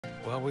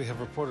Well, we have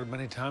reported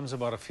many times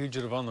about a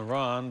fugitive on the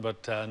run,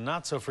 but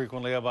not so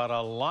frequently about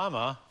a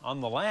llama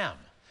on the lam.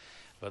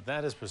 But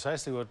that is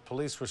precisely what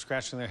police were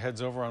scratching their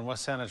heads over on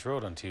West Saanich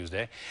Road on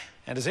Tuesday.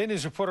 And as 8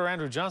 News reporter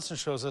Andrew Johnson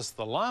shows us,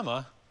 the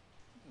llama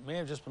may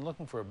have just been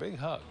looking for a big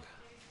hug.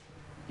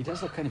 He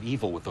does look kind of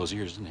evil with those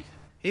ears, doesn't he?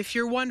 If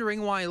you're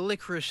wondering why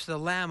Licorice the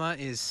llama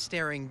is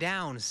staring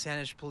down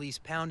Saanich Police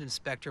Pound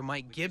Inspector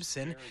Mike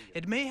Gibson,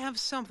 it may have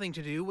something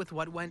to do with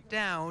what went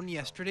down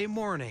yesterday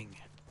morning.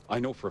 I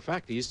know for a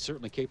fact he's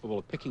certainly capable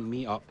of picking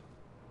me up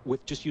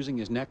with just using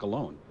his neck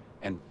alone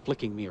and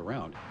flicking me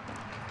around.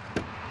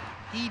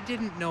 He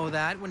didn't know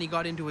that when he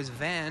got into his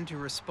van to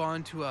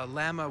respond to a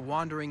llama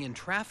wandering in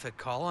traffic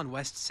call on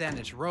West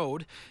Saanich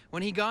Road.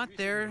 When he got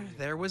there,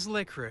 there was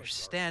Licorice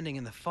standing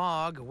in the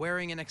fog,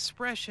 wearing an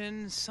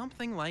expression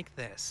something like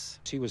this.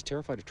 He was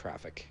terrified of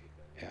traffic,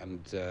 and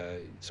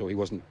so he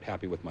wasn't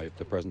happy with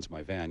the presence of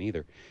my van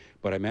either.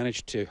 But I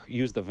managed to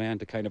use the van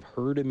to kind of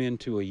herd him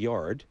into a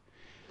yard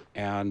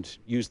and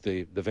used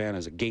the van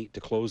as a gate to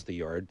close the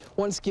yard.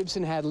 Once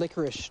Gibson had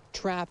Licorice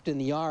trapped in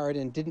the yard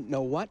and didn't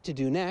know what to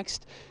do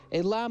next,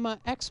 a llama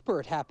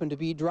expert happened to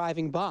be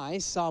driving by,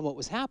 saw what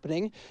was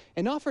happening,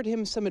 and offered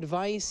him some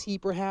advice he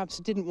perhaps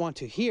didn't want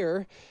to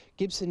hear.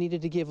 Gibson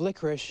needed to give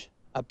Licorice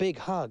a big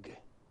hug.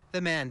 The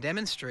man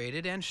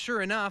demonstrated, and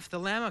sure enough, the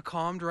llama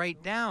calmed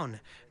right down.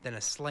 Then a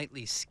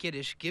slightly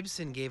skittish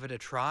Gibson gave it a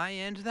try,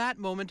 and that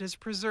moment is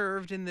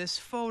preserved in this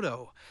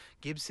photo.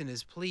 Gibson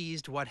is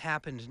pleased. What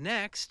happened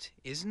next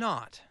is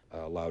not.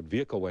 A loud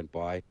vehicle went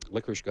by.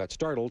 Licorice got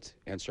startled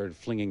and started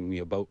flinging me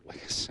about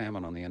like a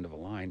salmon on the end of a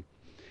line.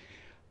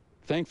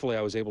 Thankfully,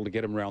 I was able to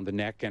get him around the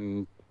neck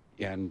and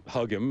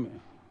hug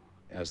him,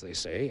 as they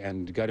say,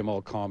 and got him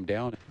all calmed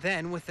down.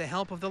 Then, with the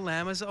help of the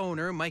llama's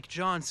owner, Mike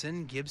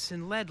Johnson,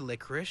 Gibson led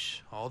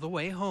Licorice all the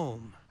way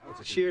home.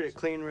 Sheared it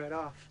clean right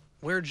off.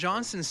 Where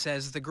Johnson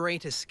says the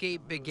great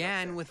escape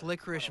began with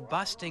Licorice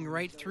busting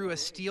right through a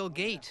steel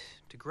gate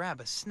to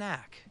grab a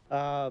snack.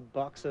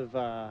 Box of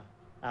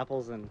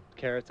apples and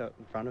carrots out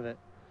in front of it.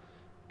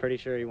 Pretty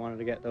sure he wanted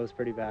to get those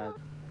pretty bad.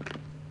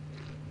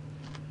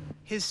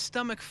 His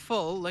stomach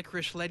full,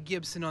 Licorice led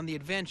Gibson on the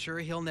adventure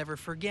he'll never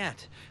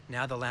forget.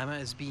 Now the llama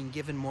is being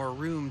given more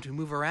room to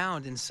move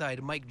around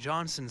inside Mike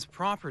Johnson's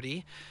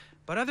property.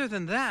 But other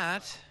than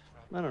that...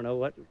 I don't know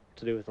what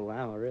to do with the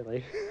llama,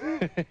 really.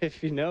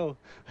 If you know,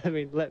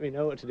 let me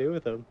know what to do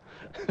with him.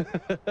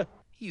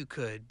 You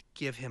could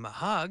give him a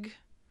hug.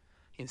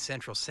 In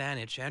Central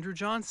Saanich, Andrew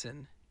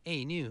Johnson,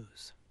 8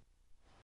 News.